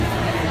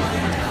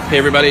Hey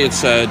everybody,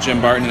 it's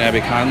Jim Barton and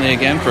Abby Conley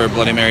again for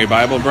Bloody Mary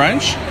Bible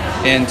Brunch.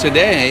 And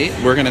today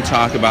we're going to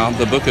talk about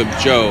the book of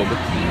Job.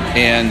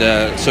 And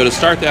so to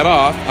start that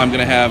off, I'm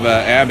going to have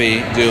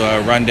Abby do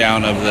a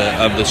rundown of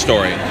the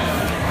story.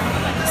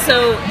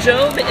 So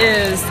Job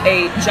is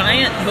a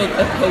giant book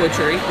of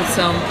poetry with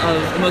some of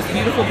the most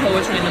beautiful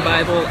poetry in the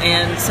Bible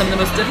and some of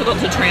the most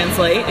difficult to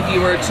translate if you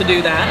were to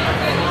do that.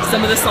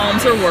 Some of the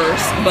Psalms are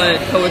worse,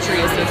 but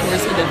poetry is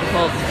notoriously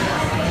difficult.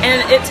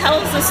 And it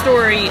tells the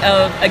story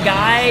of a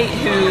guy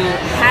who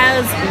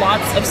has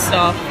lots of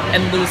stuff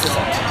and loses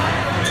it.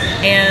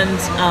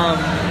 And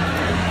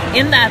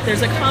in that,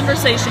 there's a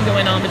conversation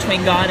going on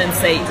between God and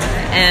Satan.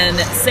 And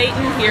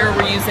Satan here,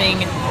 we're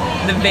using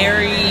the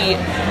very,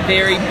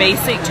 very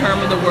basic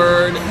term of the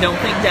word. Don't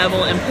think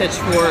devil and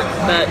pitchfork,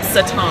 but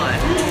Satan,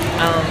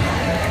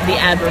 the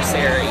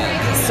adversary.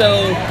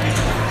 So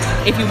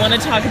if you want to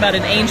talk about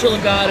an angel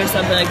of God or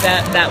something like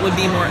that, that would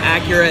be more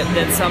accurate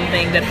than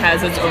something that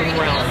has its own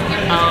realm.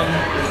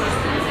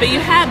 But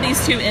you have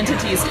these two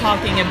entities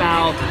talking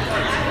about,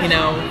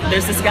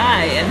 there's this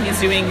guy and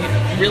he's doing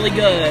really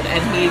good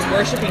and he's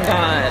worshiping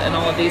God and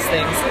all of these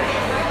things.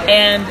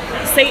 And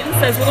Satan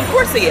says, well, of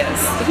course he is.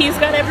 He's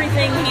got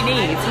everything he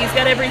needs. He's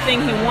got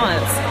everything he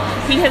wants.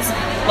 He has,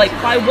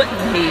 why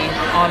wouldn't he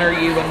honor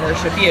you and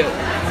worship you?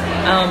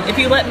 If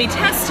you let me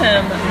test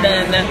him,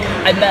 then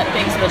I bet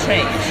things will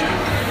change.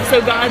 So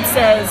God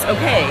says,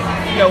 okay,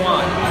 go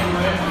on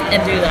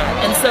and do that.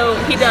 And so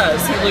he does.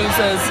 He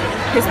loses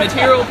his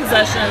material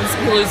possessions,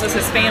 he loses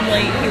his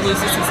family, he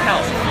loses his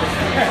health.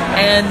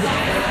 And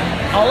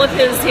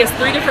he has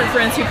 3 different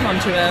friends who come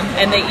to him,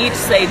 and they each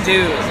say,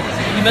 dude,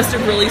 you must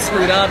have really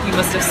screwed up, you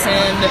must have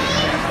sinned.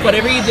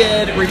 Whatever you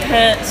did,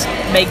 repent,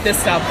 make this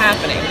stop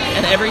happening.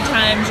 And every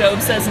time Job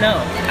says, no,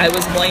 I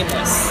was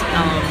blameless.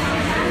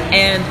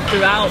 And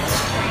throughout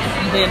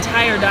the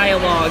entire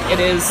dialogue,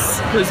 it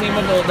is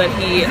presumable that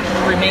he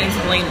remains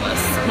blameless.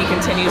 He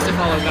continues to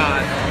follow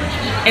God.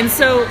 And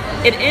so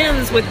it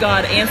ends with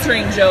God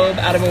answering Job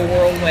out of a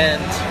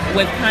whirlwind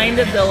with kind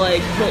of the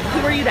well,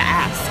 who are you to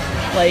ask?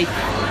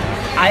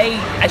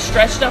 I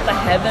stretched up the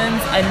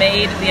heavens, I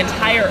made the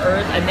entire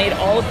earth, I made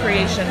all of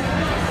creation.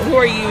 Who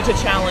are you to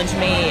challenge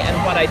me and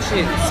what I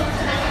choose?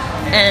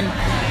 And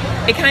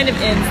it kind of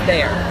ends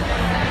there.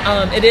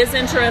 It is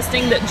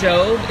interesting that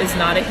Job is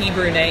not a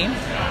Hebrew name.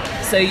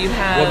 So you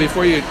have... Well,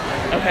 before you...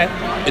 Okay.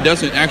 It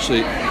doesn't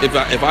actually...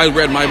 If I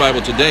read my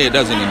Bible today, it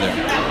doesn't end there.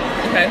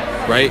 Okay.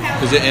 Right?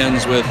 Because it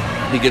ends with,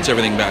 he gets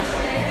everything back.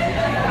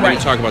 Right.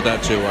 Maybe talk about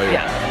that too while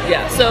you're...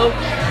 Yeah. So,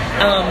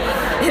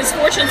 his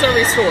fortunes are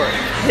restored.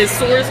 His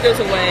sores goes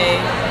away.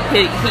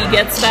 He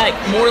gets back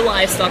more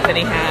livestock than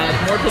he had,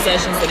 more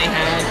possessions than he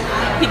had.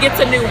 He gets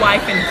a new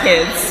wife and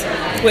kids,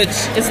 which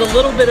is a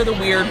little bit of the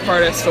weird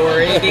part of the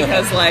story,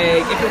 because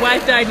if your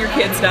wife died and your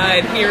kids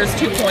died, here's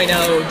 2.0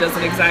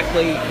 doesn't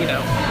exactly,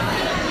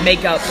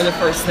 make up for the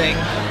first thing.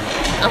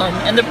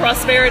 And the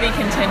prosperity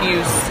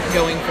continues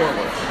going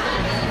forward.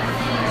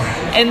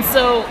 And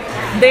so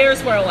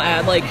there's where I'll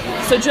add,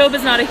 so Job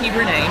is not a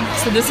Hebrew name,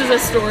 so this is a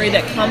story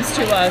that comes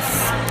to us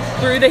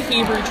through the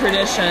Hebrew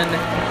tradition,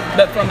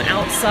 but from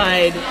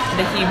outside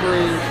the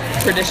Hebrew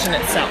tradition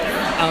itself.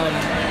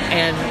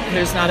 And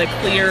there's not a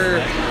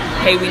clear,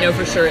 hey, we know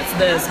for sure it's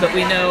this, but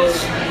we know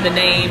the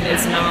name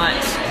is not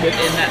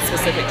within that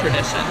specific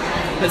tradition,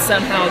 but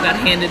somehow got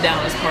handed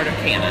down as part of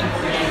canon.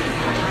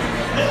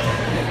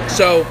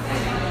 So,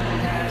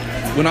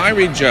 when I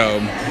read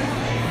Job,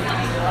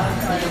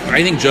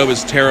 I think Job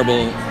is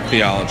terrible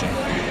theology.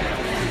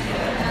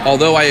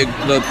 Although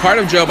the part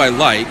of Job I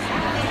like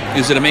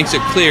is that it makes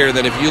it clear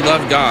that if you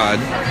love God,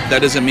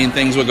 that doesn't mean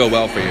things will go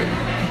well for you.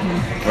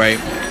 Right?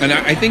 And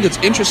I think it's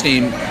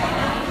interesting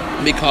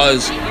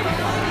because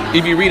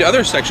if you read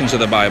other sections of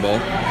the Bible,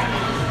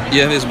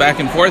 you have this back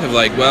and forth of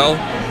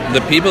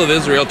the people of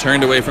Israel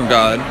turned away from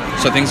God,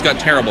 so things got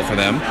terrible for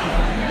them.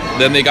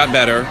 Then they got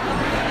better,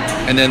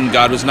 and then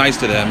God was nice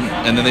to them,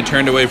 and then they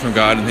turned away from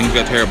God and things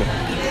got terrible.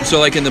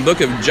 So in the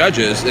book of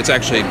Judges, that's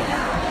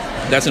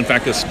in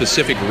fact a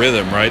specific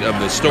rhythm, right, of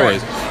the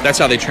stories. Right. That's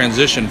how they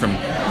transition from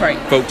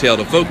folktale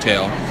to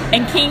folktale.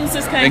 And Kings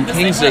is kind of the same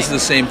thing. And Kings does the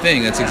same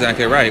thing. That's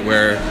exactly right,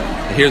 where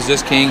here's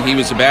this king, he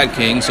was a bad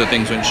king, so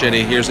things went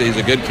shitty. He's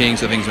a good king,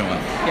 so things went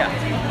well.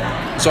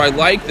 Yeah. So I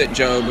like that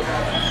Job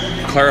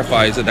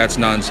clarifies that that's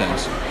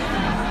nonsense.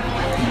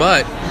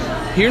 But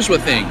here's the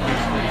thing.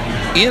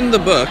 In the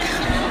book,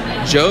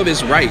 Job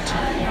is right.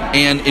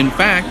 And in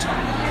fact,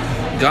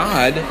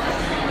 God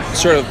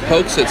sort of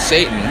pokes at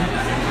Satan,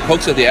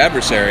 pokes at the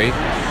adversary,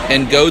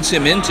 and goads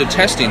him into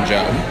testing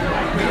Job,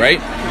 right?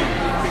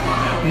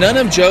 None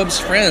of Job's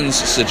friends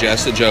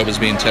suggest that Job is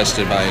being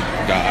tested by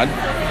God.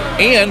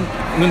 And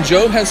when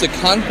Job has a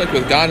conflict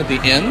with God at the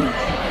end,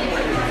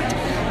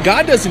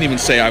 God doesn't even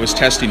say, I was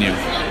testing you.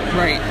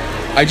 Right.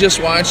 I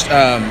just watched,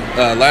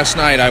 last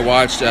night I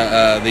watched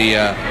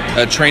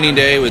the Training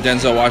Day with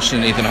Denzel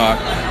Washington and Ethan Hawke.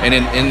 And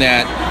in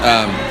that,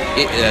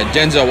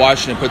 Denzel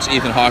Washington puts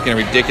Ethan Hawke in a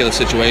ridiculous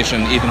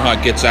situation. Ethan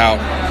Hawke gets out,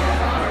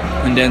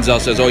 and Denzel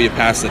says, "Oh, you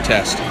passed the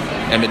test."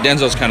 And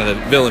Denzel's kind of the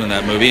villain in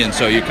that movie, and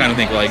so you kind of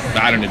think like,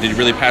 I don't know, did he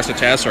really pass the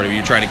test, or were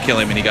you trying to kill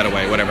him and he got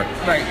away, whatever.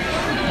 Right.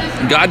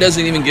 God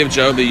doesn't even give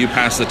Job that you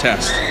pass the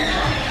test.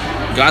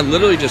 God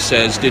literally just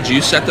says, did you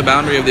set the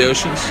boundary of the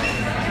oceans?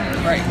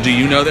 Right. Do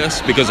you know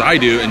this? Because I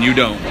do and you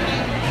don't.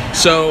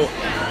 So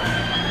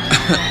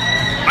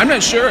I'm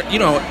not sure, you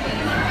know,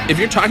 if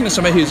you're talking to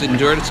somebody who's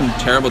endured some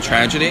terrible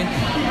tragedy,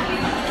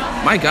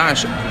 my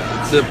gosh,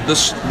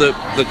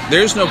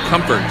 there's no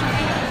comfort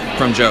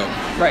from Job.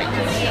 Right.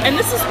 And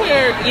this is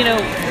where, you know,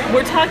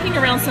 we're talking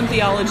around some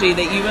theology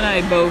that you and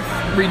I both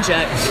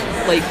reject.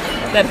 Like,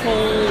 that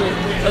whole,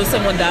 oh,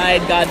 someone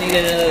died, God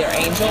needed another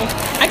angel.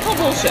 I call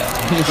bullshit.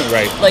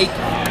 Right. Like,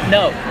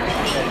 no.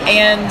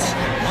 And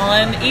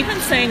on even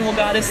saying, well,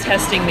 God is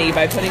testing me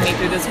by putting me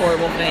through this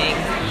horrible thing,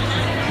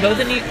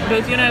 both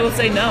you and I will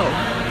say no.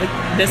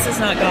 Like, this is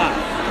not God.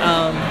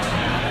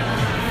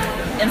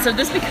 And so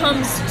this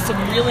becomes some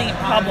really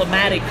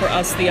problematic for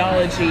us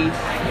theology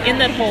in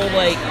that whole,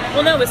 like,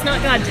 well, no, it's not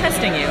God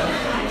testing you.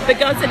 But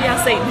God said, yeah,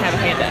 Satan, have a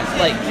hand up.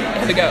 Like,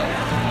 have a go.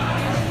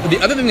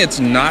 The other thing that's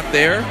not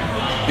there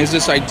is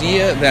this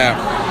idea that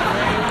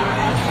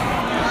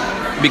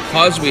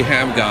because we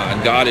have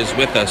God, God is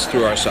with us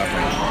through our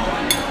suffering.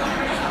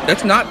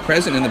 That's not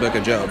present in the book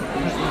of Job.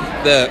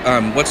 The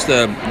what's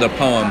the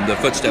poem, The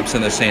Footsteps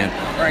in the Sand?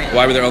 Right.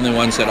 Why were there only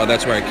one said, oh,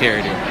 that's where I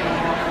carried you?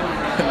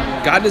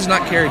 God does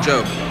not carry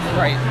Job.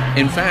 Right.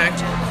 In fact,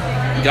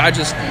 God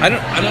just,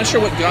 I'm not sure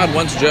what God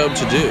wants Job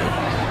to do.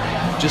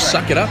 Just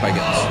suck it up, I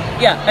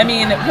guess. Yeah, I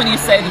mean, when you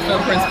say the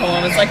Footprints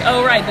poem, it's like,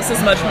 oh, right, this is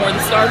much more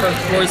the Star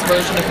Wars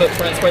version of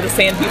Footprints, where the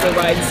sand people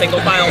ride in single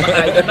file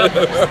behind the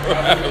numbers.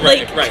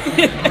 Right, right.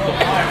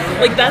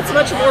 Like, that's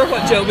much more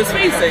what Job is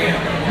facing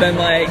than,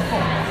 like,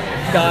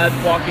 God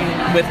walking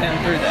with him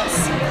through this.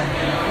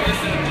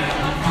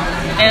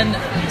 And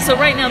so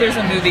right now there's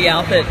a movie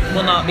out that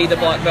will not be the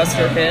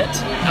blockbuster hit,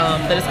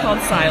 that is called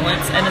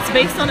Silence, and it's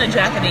based on a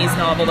Japanese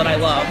novel that I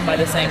love by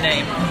the same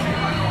name.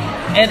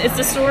 And it's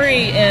the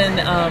story in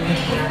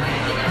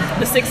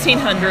the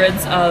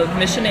 1600s of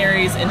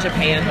missionaries in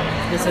Japan.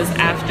 This is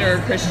after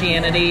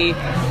Christianity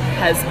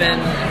has been,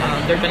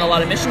 there have been a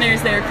lot of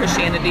missionaries there,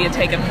 Christianity had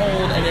taken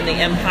hold, and then the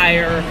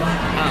empire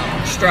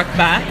struck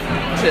back.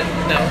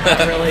 No,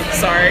 not really,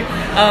 sorry.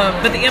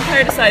 But the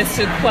empire decides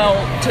to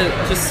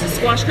just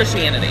squash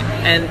Christianity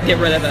and get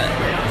rid of it.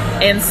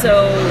 And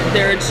so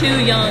there are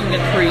two young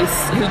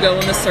priests who go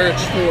on the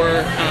search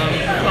for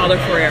Father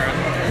Ferreira,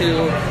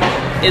 who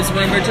is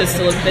rumored to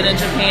still have been in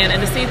Japan, and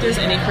to see if there's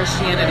any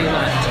Christianity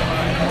left.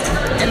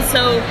 And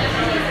so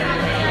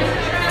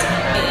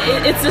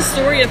it's the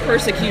story of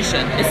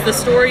persecution. It's the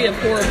story of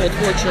horrible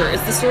torture.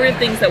 It's the story of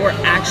things that were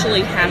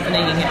actually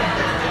happening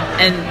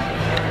and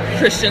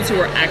Christians who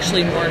were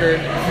actually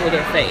martyred for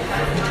their faith.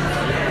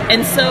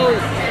 And so,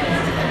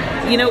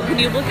 you know, when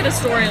you look at a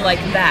story like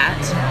that,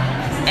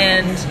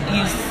 and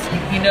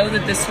you know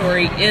that this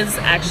story is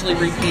actually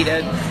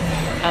repeated,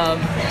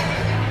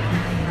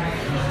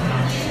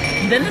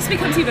 then this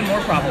becomes even more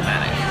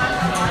problematic.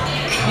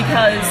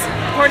 Because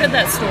part of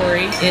that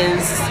story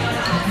is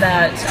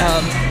that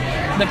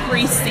the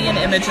priests see an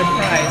image of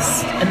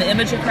Christ, and the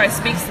image of Christ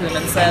speaks to them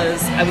and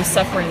says, I was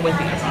suffering with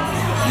you.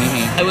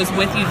 Mm-hmm. I was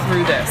with you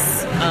through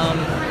this.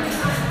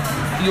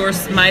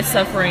 My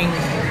suffering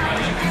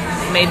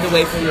made the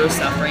way for your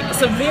suffering.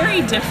 So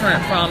very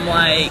different from,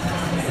 like,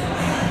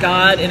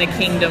 God in a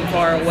kingdom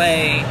far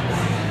away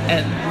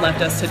and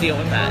left us to deal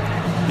with that.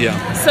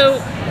 Yeah. So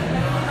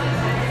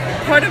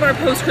part of our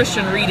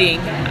post-Christian reading,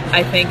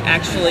 I think,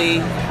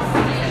 actually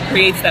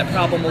creates that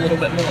problem a little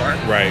bit more.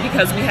 Right.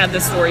 Because we have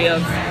this story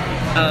of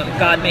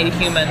God made a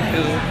human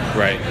who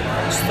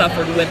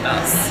suffered with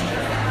us.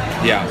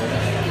 Yeah.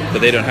 But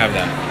they don't have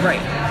that.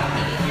 Right.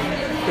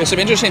 There's some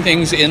interesting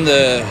things in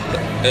the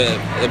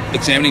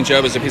examining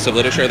Job as a piece of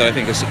literature that I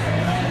think is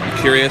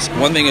curious.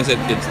 One thing is that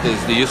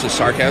it's the use of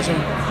sarcasm.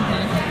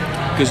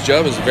 Because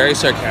Job is very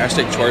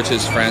sarcastic towards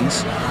his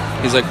friends.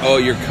 He's like, oh,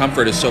 your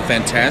comfort is so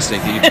fantastic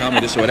that you tell me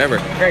this or whatever.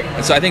 Right.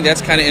 And so I think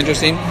that's kind of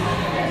interesting.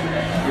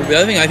 The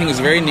other thing I think is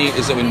very neat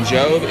is that when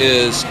Job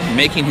is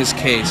making his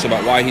case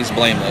about why he's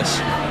blameless,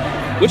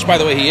 which, by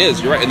the way, he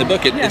is. You're right. In the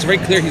book, it's very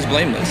clear he's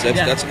blameless.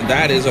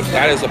 That is a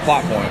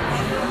plot point.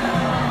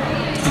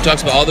 He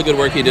talks about all the good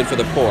work he did for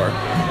the poor,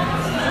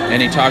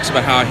 and he talks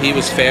about how he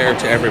was fair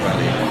to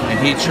everybody, and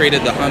he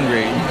treated the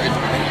hungry.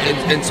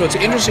 And so it's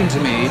interesting to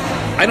me.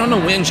 I don't know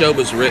when Job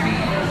was written.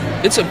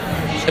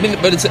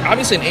 But it's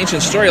obviously an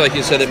ancient story, like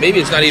you said, that maybe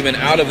it's not even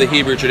out of the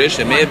Hebrew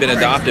tradition. It may have been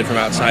adopted from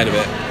outside of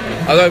it.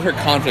 Although I've heard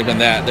conflict on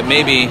that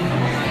maybe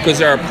because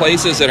there are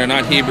places that are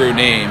not Hebrew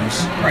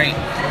names. Right.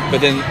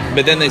 But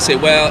then they say,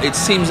 well, it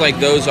seems like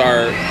those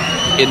are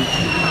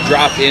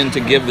dropped in to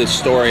give this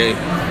story,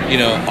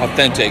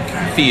 authentic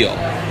feel.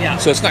 Yeah.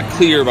 So it's not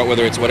clear about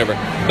whether it's whatever.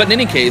 But in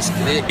any case,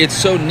 it's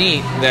so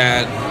neat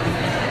that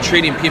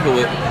treating people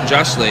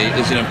justly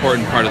is an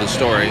important part of the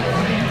story.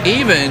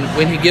 Even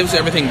when he gives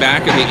everything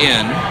back at the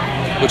end,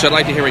 which I'd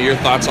like to hear what your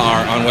thoughts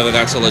are on whether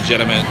that's a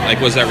legitimate,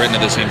 was that written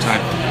at the same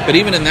time. But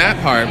even in that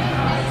part,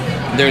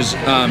 there's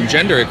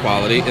gender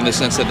equality in the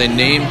sense that they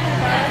name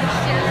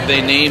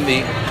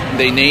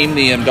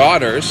the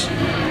daughters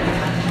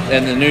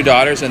and the new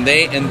daughters, and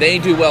they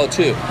do well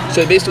too.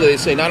 So basically, they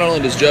say not only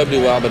does Job do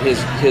well, but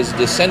his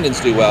descendants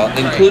do well,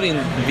 including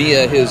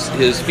via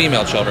his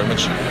female children,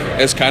 which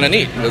is kind of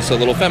neat. It's a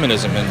little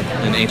feminism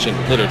in ancient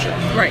literature.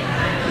 Right.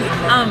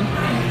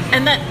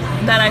 And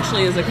that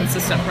actually is a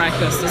consistent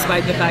practice,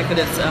 despite the fact that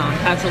it's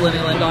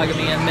patrilineal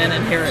endogamy and men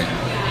inherit.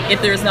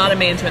 If there's not a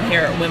man to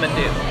inherit, women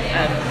do,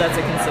 and that's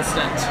a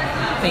consistent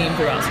theme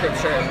throughout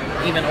Scripture,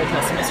 even Old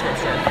Testament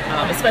Scripture,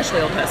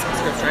 especially Old Testament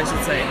Scripture, I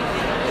should say.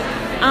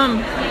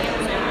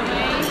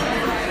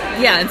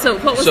 Yeah, and so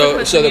what was the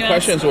question? So the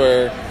questions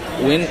were,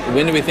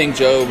 when do we think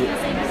Job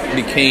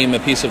became a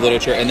piece of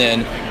literature, and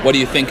then what do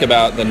you think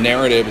about the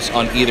narratives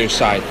on either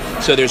side?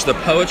 So there's the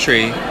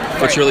poetry,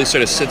 which really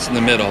sort of sits in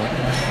the middle.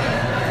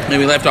 And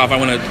we left off.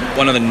 One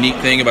of the neat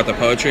thing about the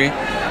poetry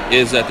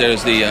is that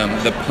there's the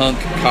punk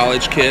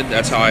college kid.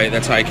 That's how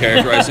I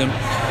characterize him.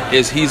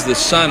 Is he's the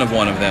son of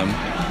one of them,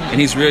 and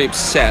he's really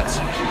upset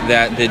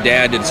that the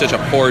dad did such a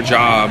poor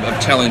job of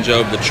telling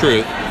Job the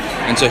truth.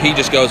 And so he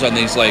just goes on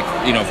these 4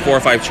 or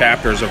 5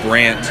 chapters of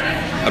rant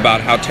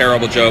about how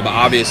terrible Job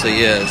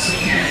obviously is,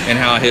 and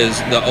how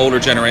the older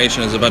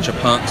generation is a bunch of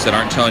punks that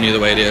aren't telling you the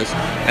way it is.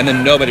 And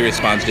then nobody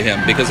responds to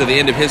him, because at the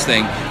end of his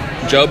thing,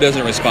 Job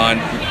doesn't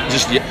respond.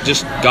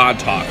 Just God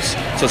talks.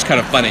 So it's kind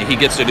of funny. He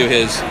gets to do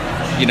his,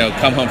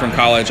 come home from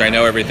college, I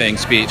know everything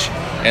speech,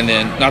 and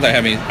then not that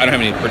I don't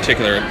have any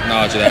particular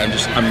knowledge of that.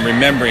 I'm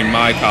remembering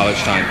my college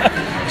time.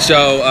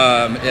 So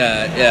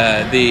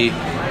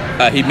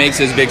he makes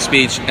his big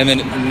speech, and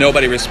then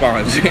nobody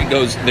responds. It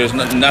goes. There's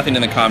nothing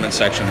in the comment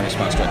section in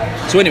response to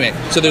it. So anyway,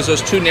 there's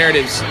those 2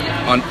 narratives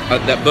on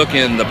that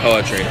bookend the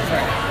poetry.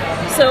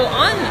 So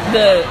on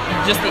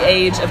just the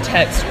age of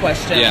text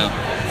question,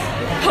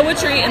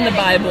 poetry in the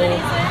Bible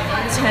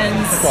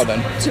tends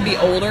to be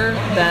older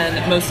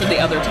than most of the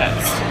other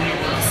texts.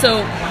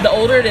 So the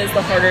older it is,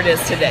 the harder it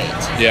is to date.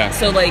 Yeah.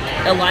 So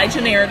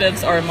Elijah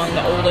narratives are among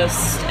the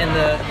oldest in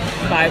the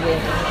Bible.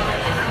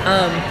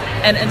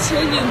 And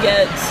until you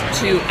get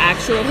to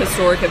actual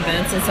historic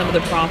events and some of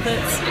the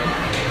prophets,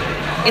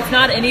 it's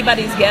not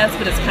anybody's guess,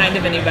 but it's kind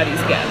of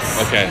anybody's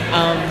guess. Okay.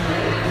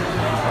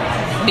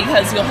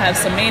 Because you'll have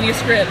some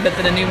manuscript, but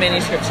then a new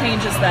manuscript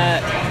changes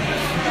that.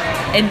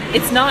 And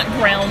it's not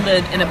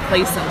grounded in a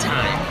place and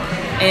time.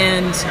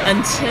 And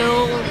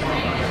until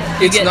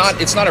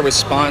it's not a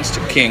response to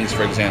Kings,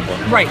 for example.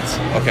 Right.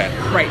 Okay.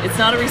 Right. It's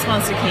not a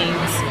response to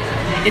Kings.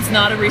 It's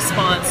not a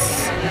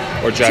response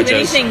or Judges. To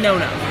anything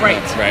known of.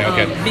 Right. Right.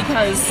 Okay.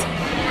 Because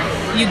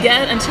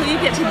until you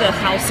get to the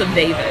house of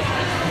David,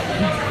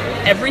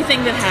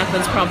 everything that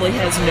happens probably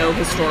has no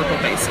historical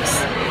basis.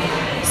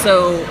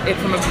 So,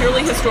 from a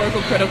purely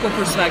historical, critical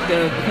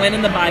perspective, when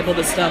in the Bible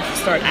does stuff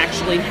start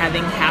actually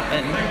having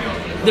happened,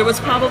 there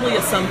was probably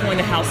at some point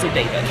a house of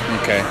David.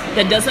 Okay.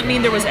 That doesn't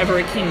mean there was ever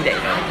a King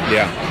David.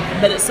 Yeah.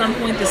 But at some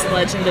point, this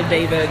legend of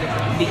David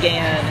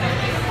began,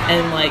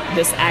 and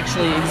this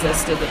actually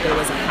existed, that there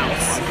was a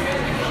house.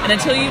 And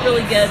until you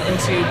really get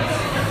into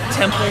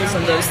temples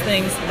and those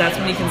things, that's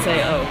when you can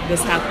say, oh,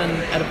 this happened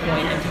at a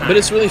point in time. But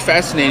it's really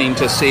fascinating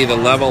to see the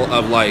level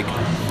of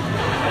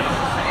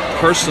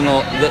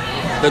personal.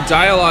 The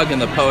dialogue in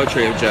the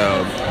poetry of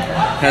Job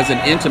has an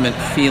intimate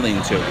feeling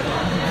to it.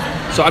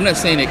 So I'm not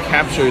saying it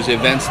captures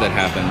events that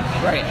happen,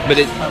 right? But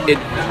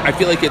I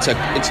feel like it's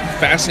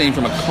fascinating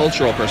from a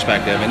cultural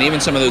perspective, and even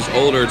some of those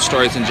older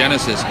stories in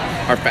Genesis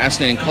are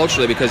fascinating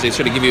culturally because they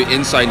sort of give you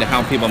insight into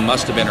how people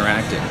must have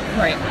interacted.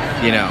 Right.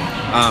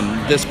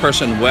 This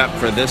person wept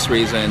for this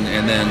reason,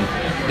 and then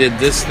did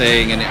this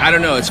thing, and I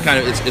don't know. It's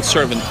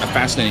sort of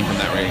fascinating from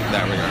that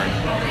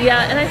regard.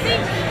 Yeah, and I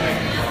think.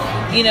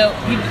 You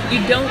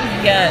don't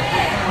get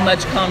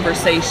much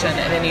conversation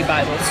in any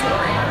Bible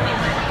story.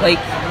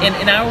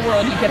 In our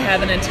world, you could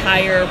have an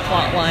entire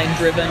plot line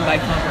driven by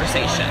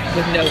conversation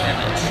with no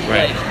image.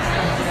 Right.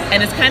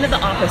 And it's kind of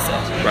the opposite.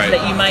 Right.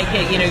 That you might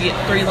get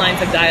 3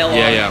 lines of dialogue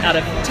out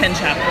of 10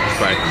 chapters.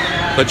 Right.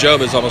 But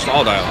Job is almost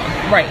all dialogue.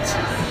 Right.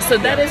 So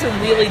that is a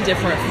really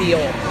different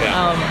feel.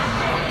 Yeah.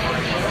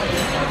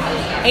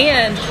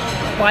 And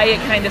why it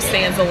kind of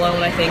stands alone,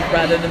 I think,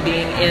 rather than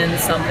being in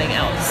something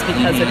else,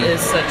 because it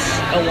is such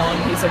a long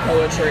piece of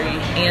poetry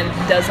and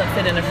doesn't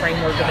fit in a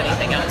framework of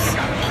anything else.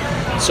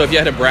 So if you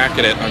had to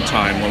bracket it on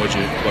time, what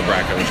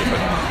bracket would you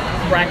put?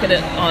 Bracket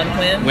it on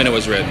when? When it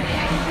was written.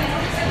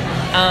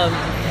 I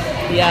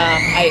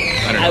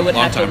would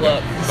have to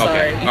look.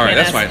 Sorry. Okay. All right,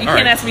 that's fine. You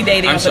can't ask me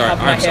dating off the top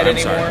of my head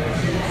anymore.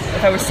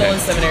 If I were still in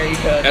seminary, you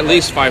could. At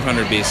least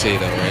 500 BC,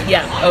 though, right?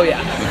 Yeah. Oh,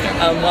 yeah.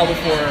 Okay. Well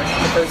before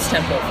the first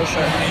temple, for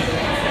sure.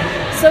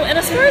 So, and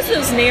as far as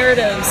those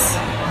narratives,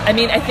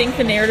 I think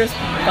the narratives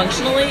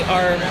functionally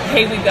are,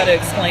 hey, we've got to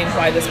explain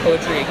why this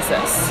poetry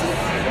exists.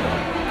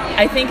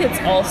 I think it's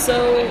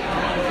also,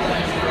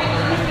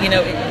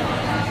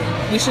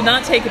 we should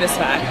not take it as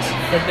fact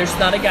that there's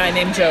not a guy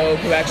named Job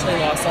who actually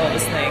lost all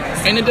his things.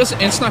 And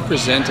it's not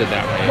presented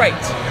that way.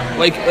 Right.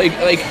 Like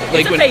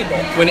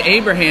when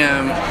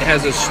Abraham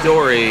has a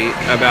story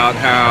about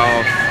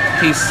how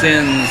he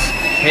sends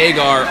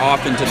Hagar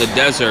off into the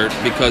desert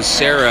because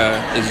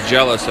Sarah is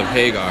jealous of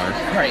Hagar.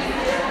 Right.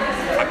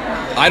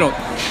 I don't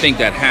think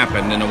that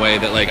happened in a way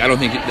that, like, I don't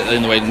think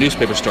in the way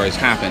newspaper stories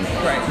happen.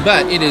 Right.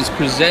 But it is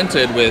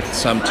presented with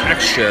some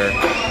texture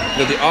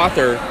that the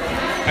author,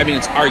 I mean,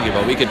 it's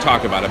arguable. We could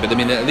talk about it, but I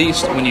mean, at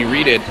least when you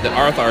read it, the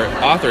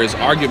author is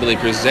arguably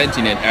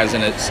presenting it as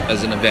an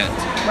event.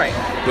 Right.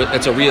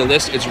 It's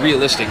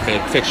realistic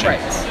fiction.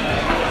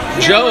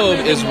 Right.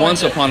 Job is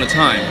once upon a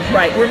time.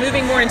 Right. We're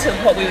moving more into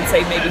what we would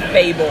say maybe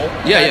fable.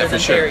 Yeah, rather for than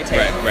sure. Fairy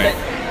tale. Right. But,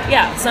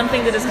 yeah,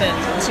 something that is meant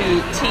to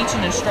teach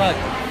and instruct.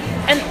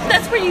 And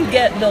that's where you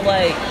get the,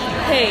 like,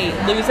 hey,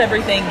 lose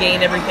everything,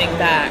 gain everything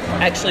back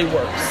actually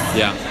works.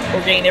 Yeah.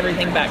 Or gain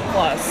everything back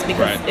plus,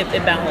 because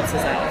it balances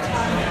out.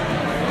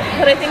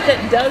 What I think that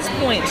does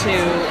point to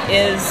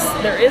is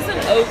there is an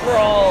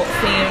overall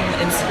theme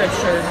in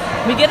Scripture.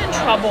 We get in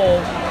trouble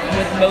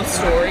with most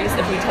stories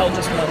if we tell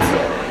just one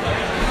story.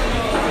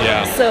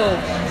 Yeah. So,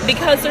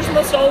 because there's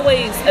most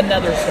always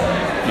another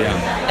story.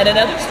 Yeah. And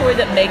another story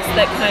that makes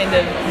that kind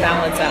of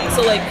balance out.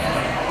 So, like,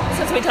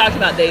 since we talked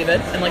about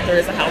David, and like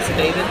there is a house of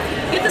David,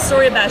 you get the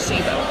story of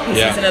Bathsheba. He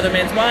sees another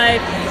man's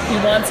wife, he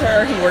wants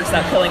her, he works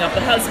out killing off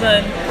the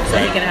husband so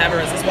he can have her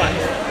as his wife.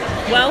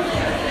 Well,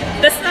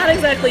 that's not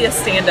exactly a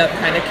stand-up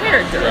kind of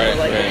character.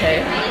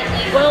 Okay,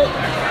 well,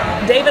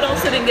 David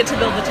also didn't get to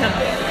build the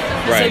temple.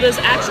 So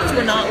those actions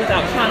were not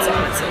without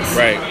consequences.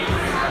 Right.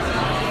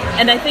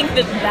 And I think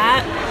that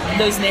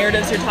those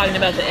narratives you're talking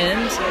about at the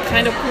end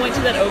kind of point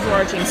to that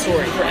overarching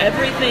story. For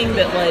everything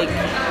that, like,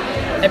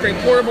 every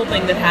horrible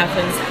thing that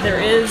happens, there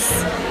is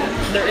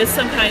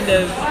some kind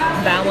of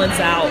balance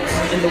out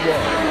in the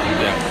world.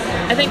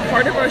 Yeah. I think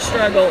part of our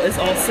struggle is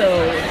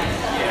also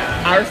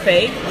our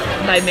faith,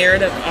 by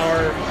merit of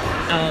our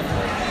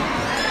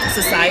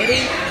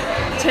society,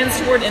 tends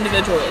toward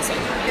individualism.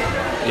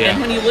 Yeah.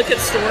 And when you look at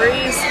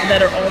stories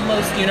that are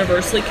almost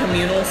universally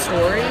communal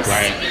stories,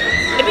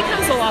 it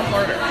becomes a lot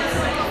harder.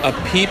 A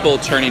people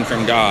turning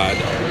from God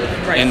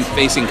and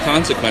facing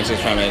consequences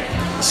from it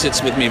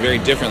sits with me very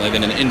differently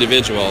than an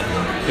individual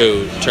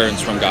who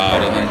turns from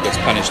God and then gets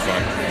punished for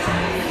it.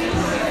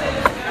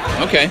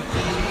 Okay.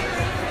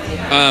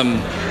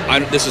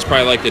 This is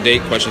probably like the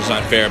date question, it's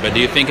not fair, but do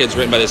you think it's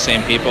written by the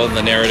same people,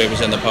 the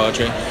narratives and the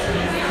poetry?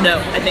 No,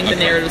 I think the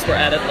narratives were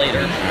added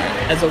later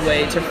as a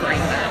way to frame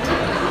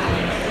that.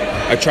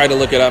 I tried to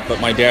look it up, but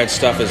my dad's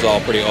stuff is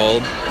all pretty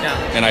old. Yeah.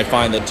 And I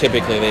find that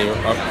typically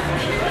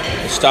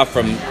stuff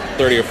from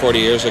 30 or 40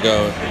 years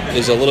ago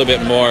is a little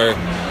bit more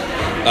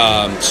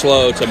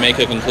slow to make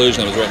a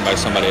conclusion that was written by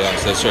somebody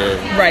else.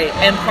 Right,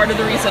 and part of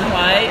the reason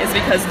why is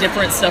because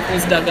different stuff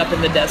was dug up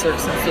in the desert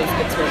since those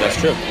books were written. That's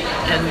true.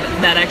 And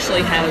that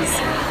actually has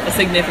a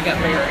significant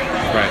bearing.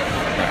 Right.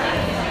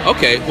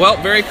 Okay, well,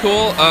 very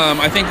cool.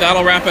 I think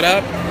that'll wrap it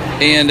up.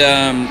 And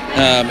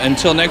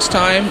until next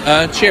time,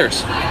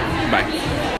 cheers. Bye.